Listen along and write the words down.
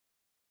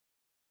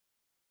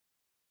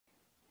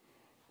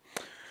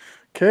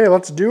Okay,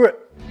 let's do it.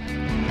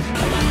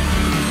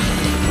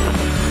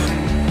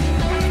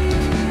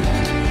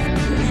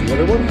 There's the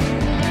other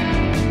one.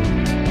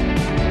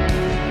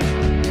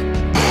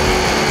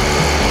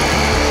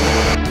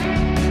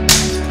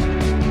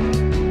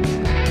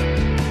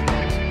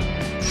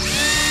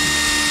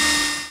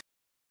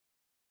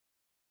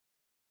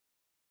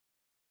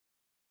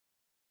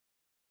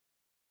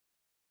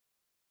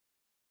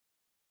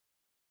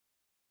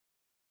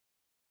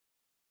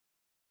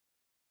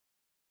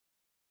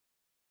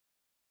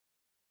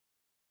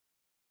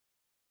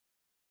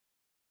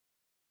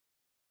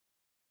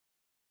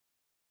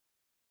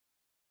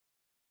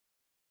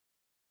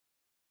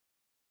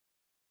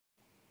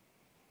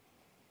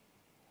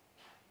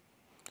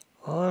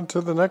 On to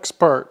the next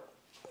part.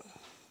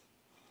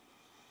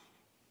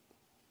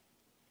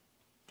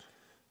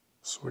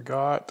 So we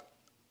got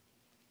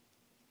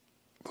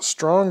the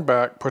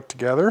Strongback put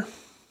together.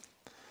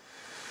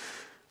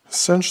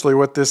 Essentially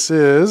what this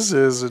is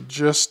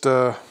just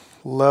a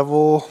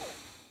level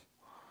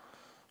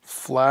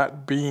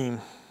flat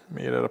beam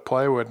made out of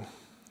plywood.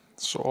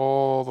 So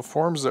all the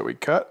forms that we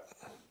cut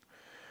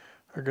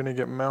are going to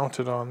get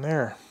mounted on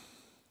there.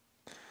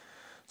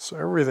 So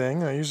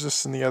everything, I use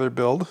this in the other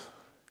build,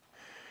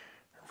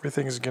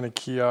 everything is going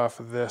to key off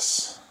of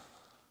this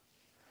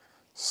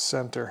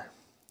center.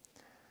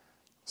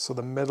 So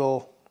the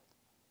middle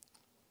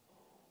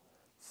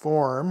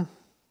form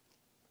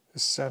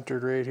is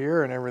centered right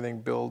here, and everything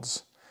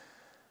builds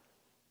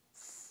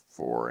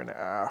fore and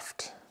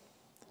aft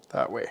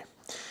that way.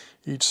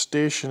 Each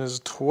station is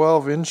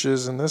 12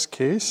 inches in this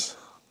case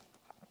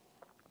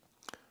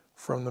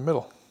from the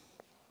middle.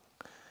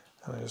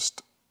 And I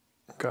just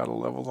got to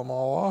level them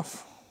all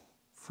off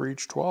for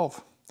each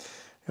 12.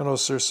 You'll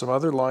notice there's some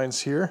other lines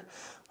here.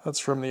 That's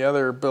from the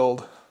other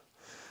build.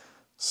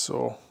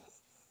 So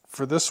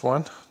for this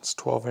one, it's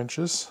 12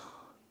 inches.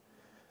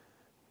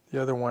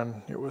 The other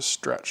one, it was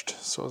stretched,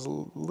 so it was a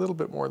little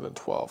bit more than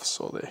 12.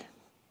 So they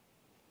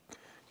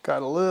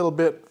got a little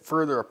bit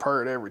further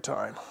apart every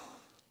time.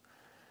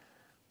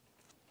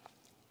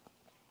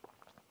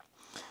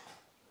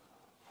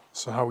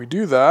 So how we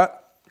do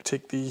that, we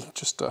take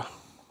just a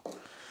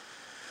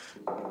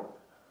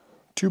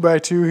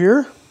 2x2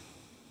 here.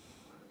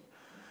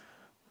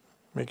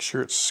 Make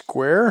sure it's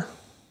square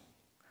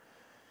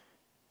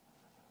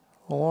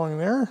along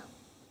there.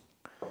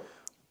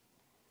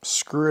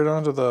 Screw it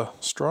onto the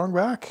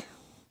Strongback,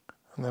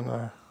 and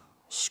then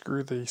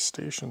screw the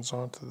stations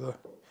onto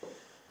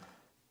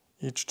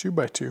each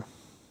 2x2.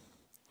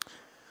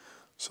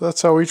 So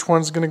that's how each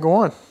one's going to go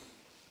on.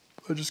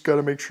 I just got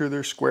to make sure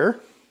they're square.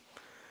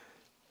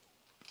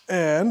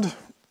 And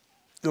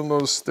you'll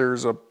notice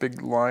there's a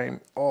big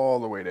line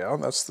all the way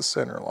down. That's the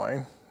center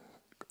line.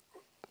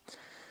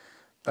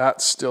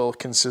 That's still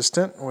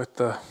consistent with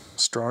the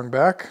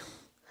Strongback.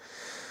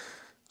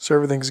 So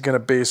everything's going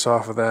to base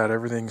off of that.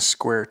 Everything's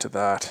square to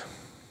that.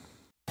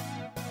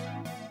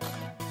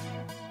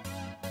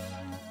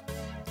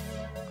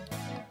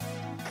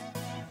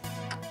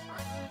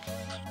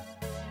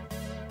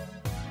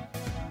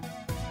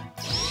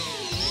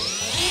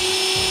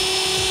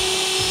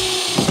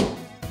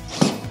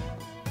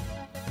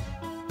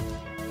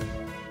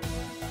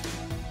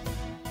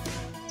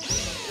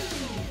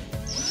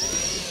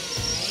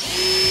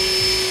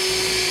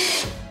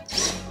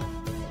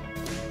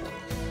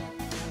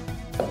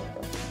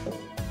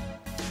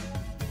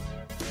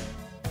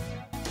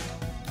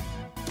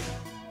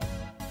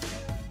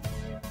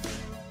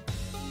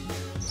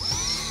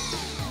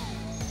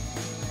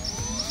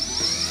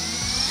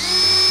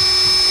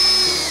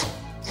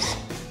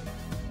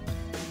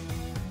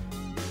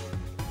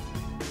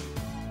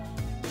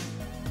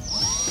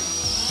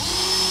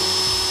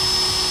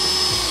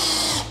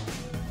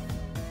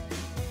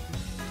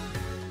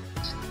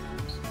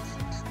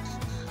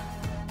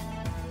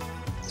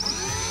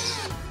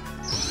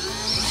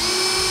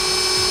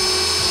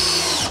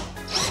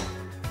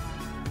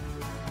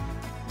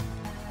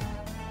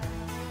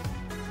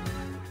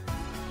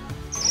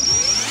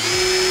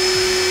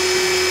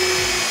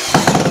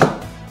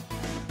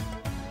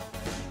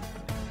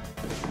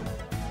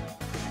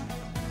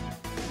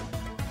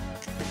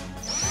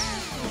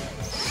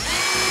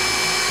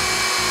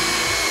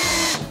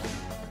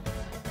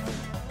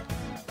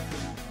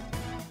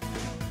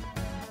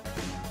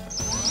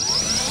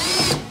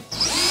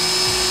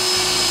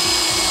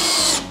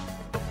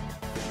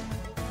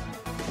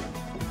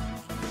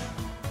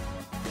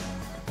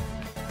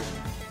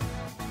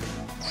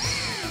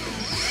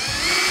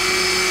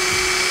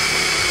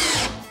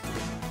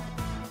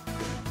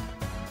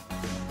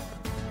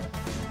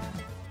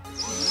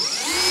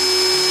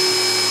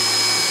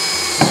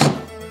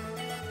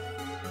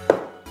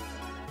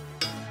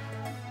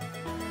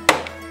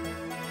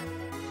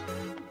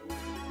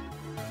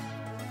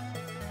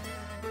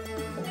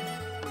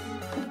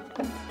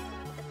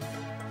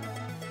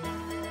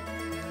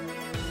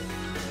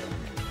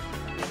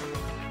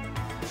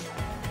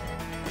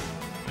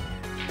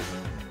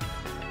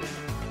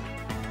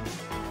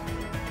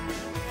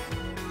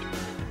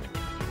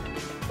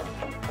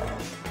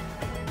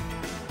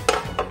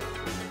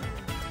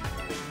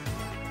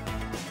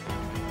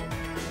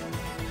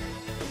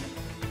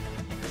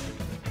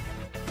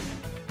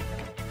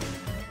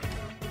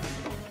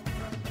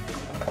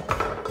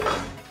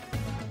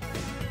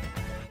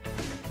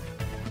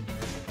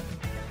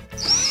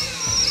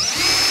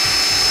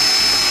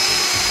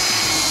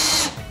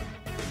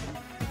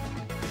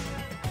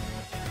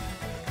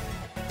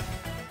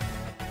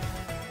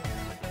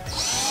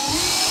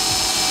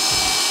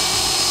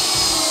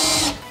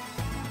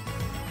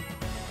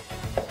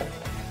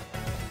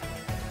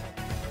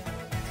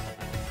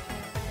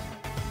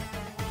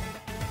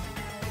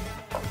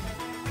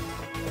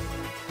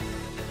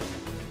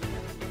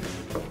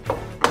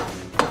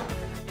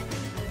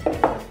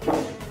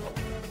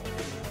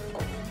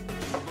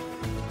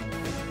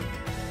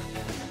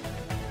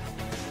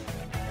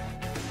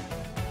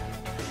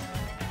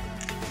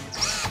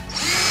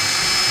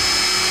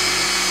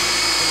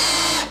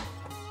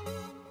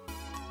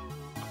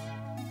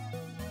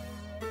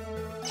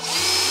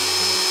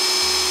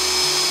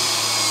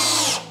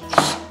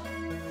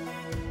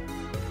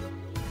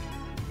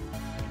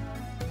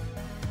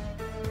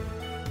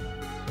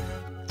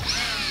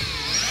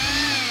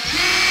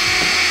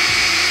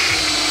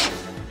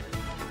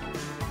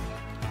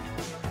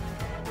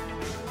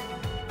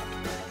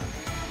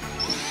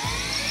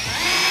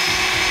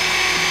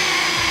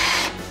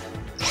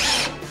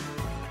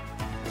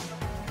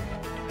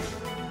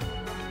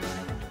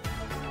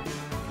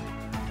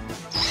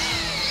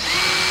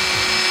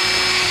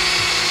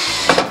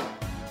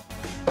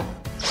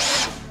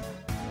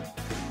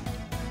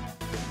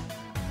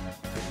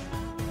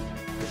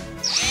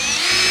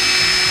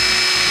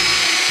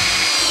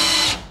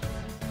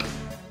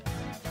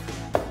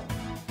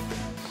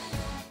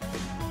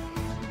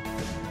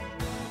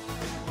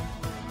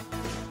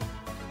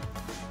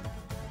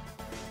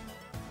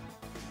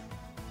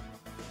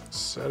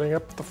 Setting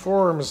up the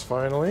forms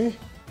finally.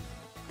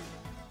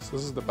 So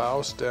this is the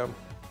bow stem.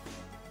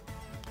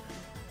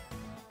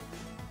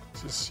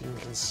 Just so you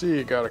can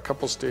see, got a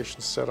couple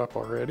stations set up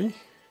already.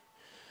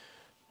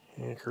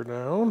 Anchor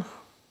down.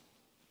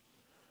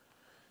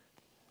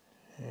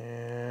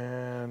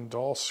 And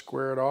all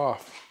squared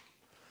off.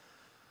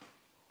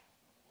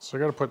 So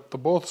I got to put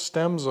both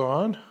stems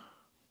on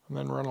and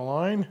then run a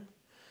line.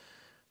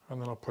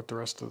 And then I'll put the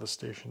rest of the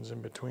stations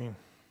in between.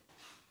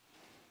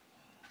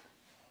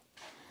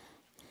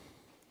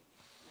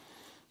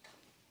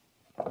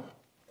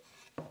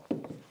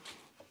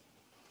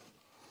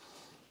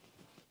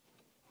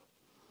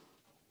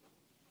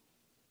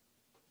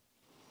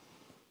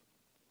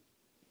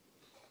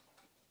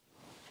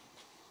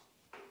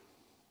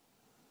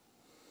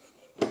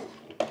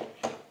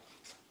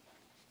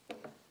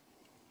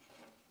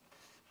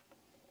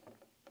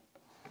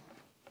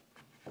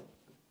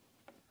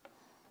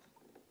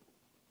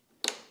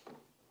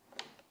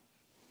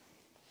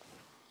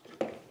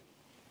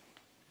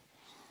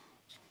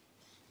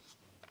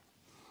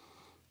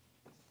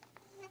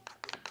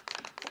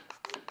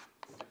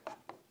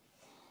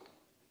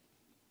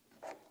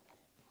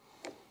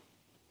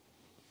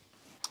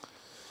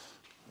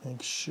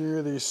 Make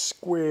sure they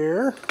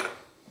square.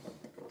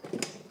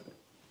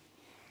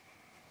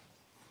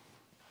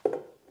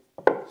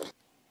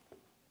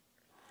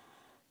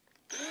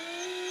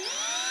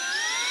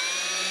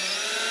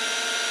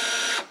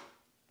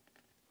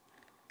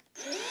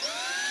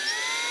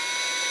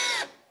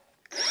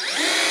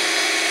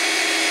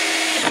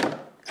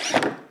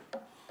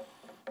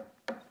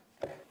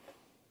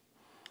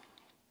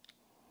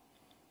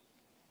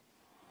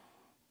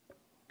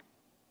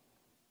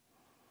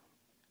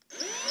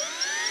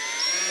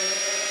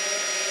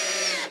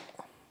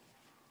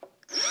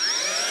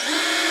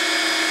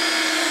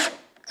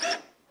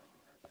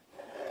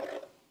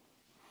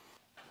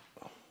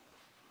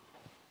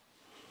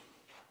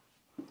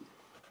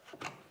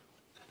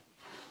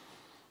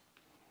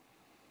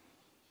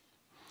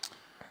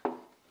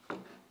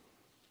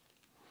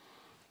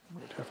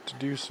 Might have to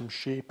do some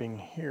shaping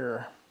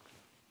here.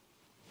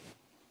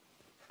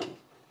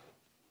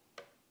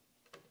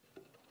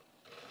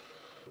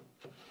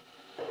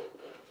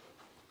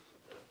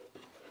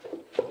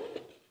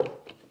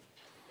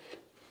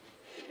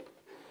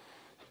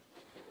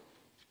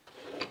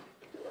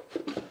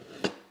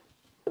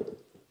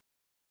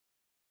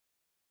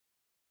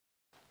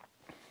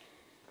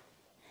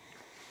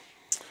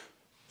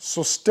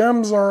 So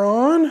stems are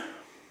on.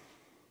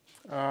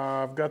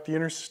 I've got the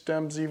inner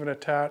stems even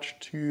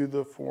attached to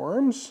the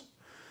forms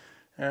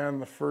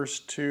and the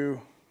first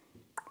two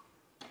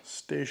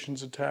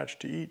stations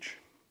attached to each.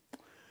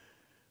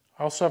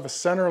 I also have a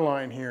center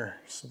line here.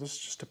 So this is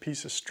just a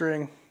piece of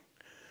string.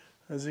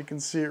 As you can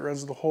see, it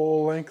runs the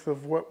whole length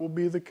of what will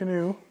be the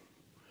canoe,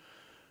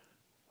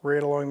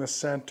 right along the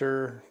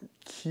center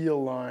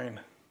keel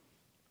line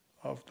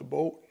of the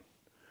boat.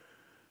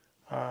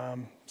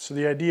 So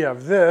the idea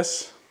of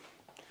this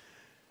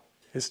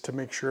is to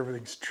make sure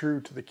everything's true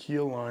to the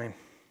keel line.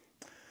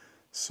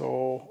 So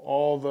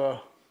all the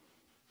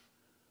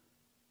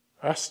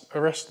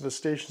rest of the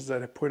stations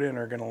that I put in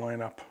are going to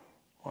line up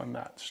on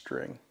that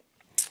string.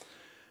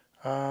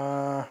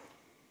 Yeah,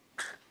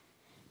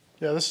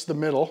 this is the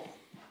middle,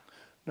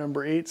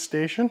 number 8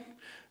 station.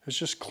 It's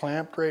just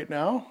clamped right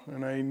now,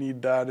 and I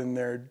need that in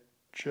there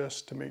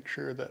just to make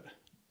sure that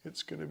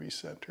it's going to be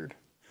centered.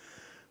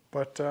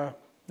 But yeah,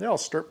 I'll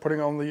start putting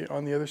on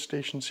the other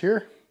stations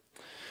here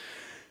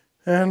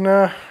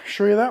and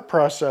show you that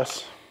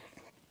process.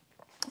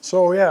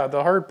 So yeah,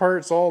 the hard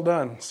part's all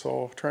done.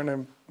 So trying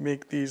to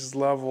make these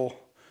level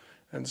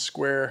and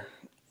square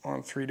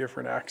on 3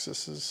 different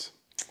axes is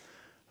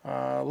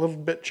a little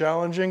bit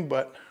challenging,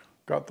 but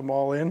got them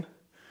all in.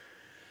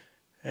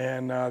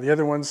 And the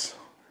other ones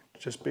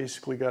just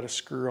basically got to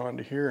screw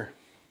onto here.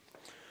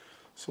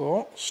 So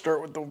I'll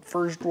start with the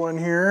first one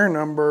here,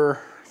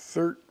 number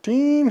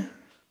 13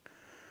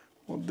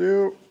 will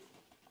do.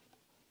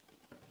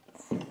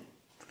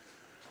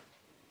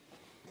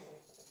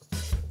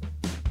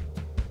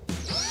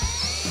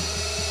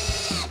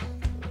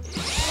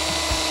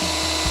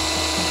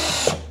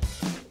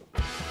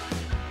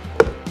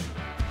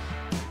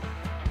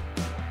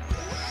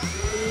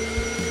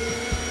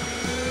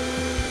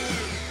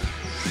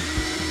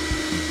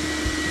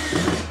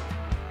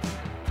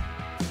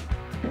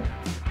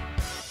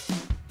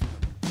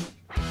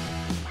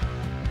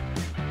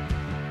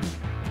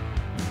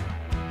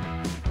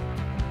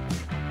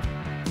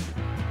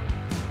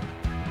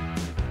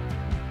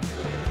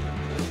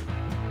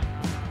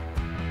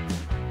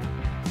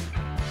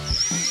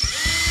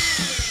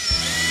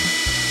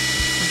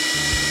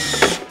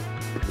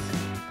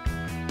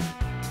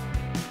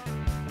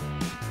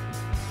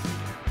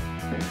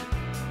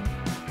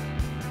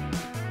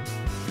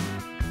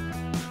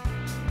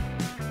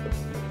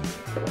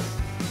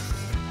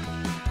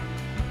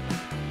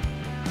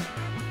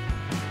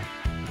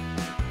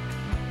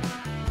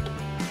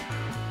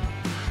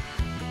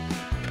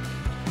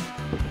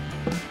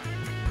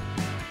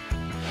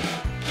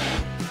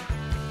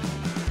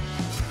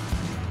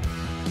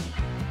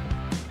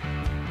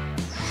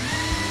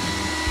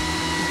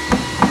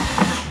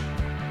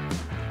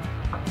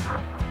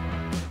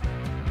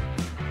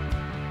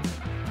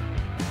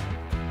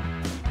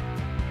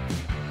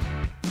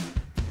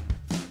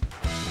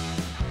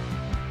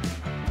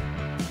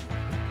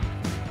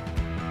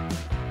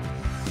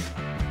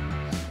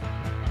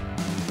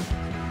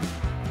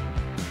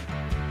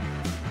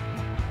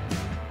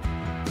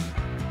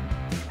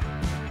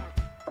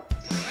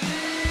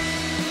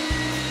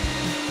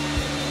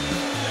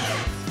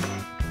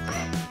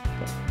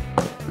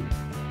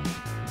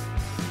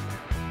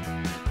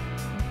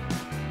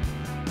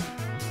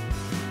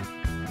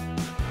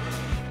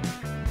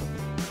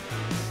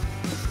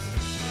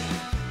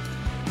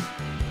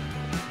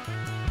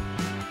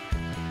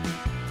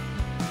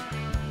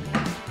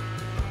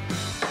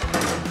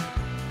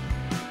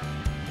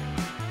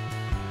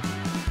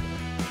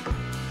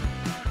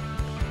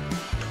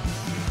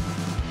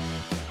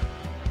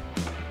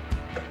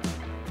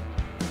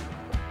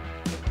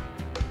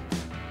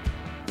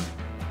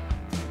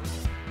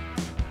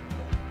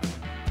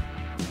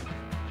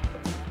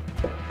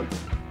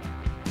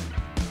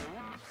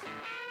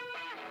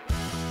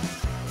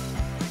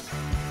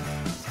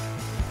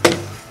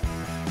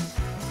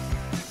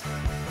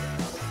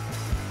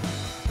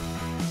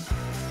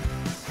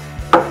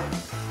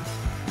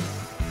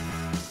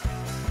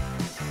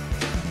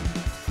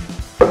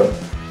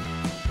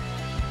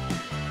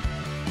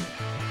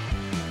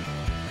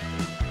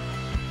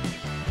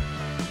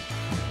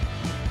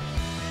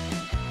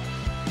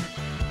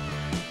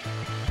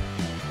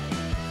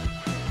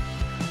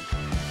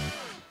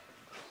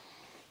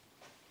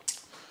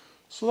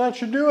 So that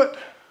should do it.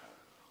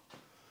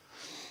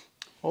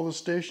 All the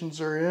stations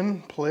are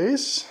in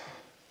place.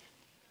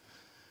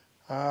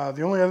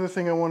 The only other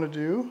thing I want to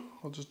do,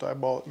 I'll just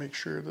eyeball it, make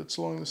sure that's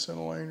along the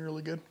center line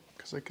really good,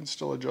 because I can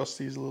still adjust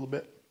these a little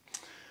bit.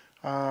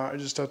 I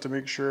just have to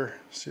make sure,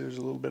 see there's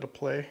a little bit of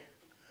play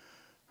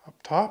up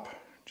top.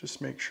 Just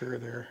make sure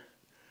they're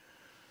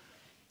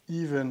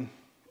even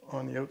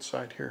on the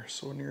outside here,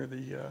 so near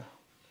the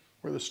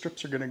where the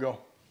strips are going to go.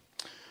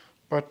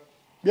 But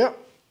yeah,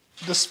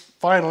 this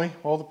finally,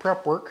 all the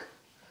prep work,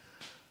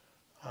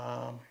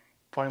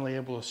 finally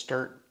able to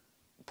start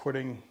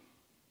putting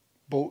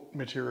boat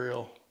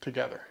material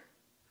together.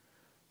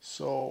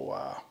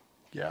 So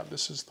yeah,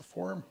 this is the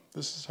form.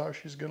 This is how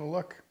she's going to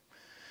look.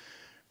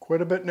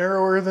 Quite a bit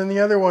narrower than the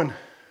other one.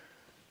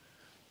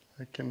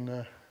 I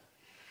can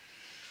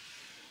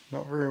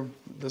not very.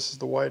 This is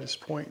the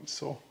widest point,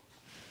 so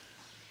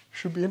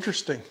should be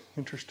interesting.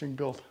 Interesting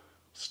build.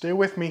 Stay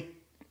with me.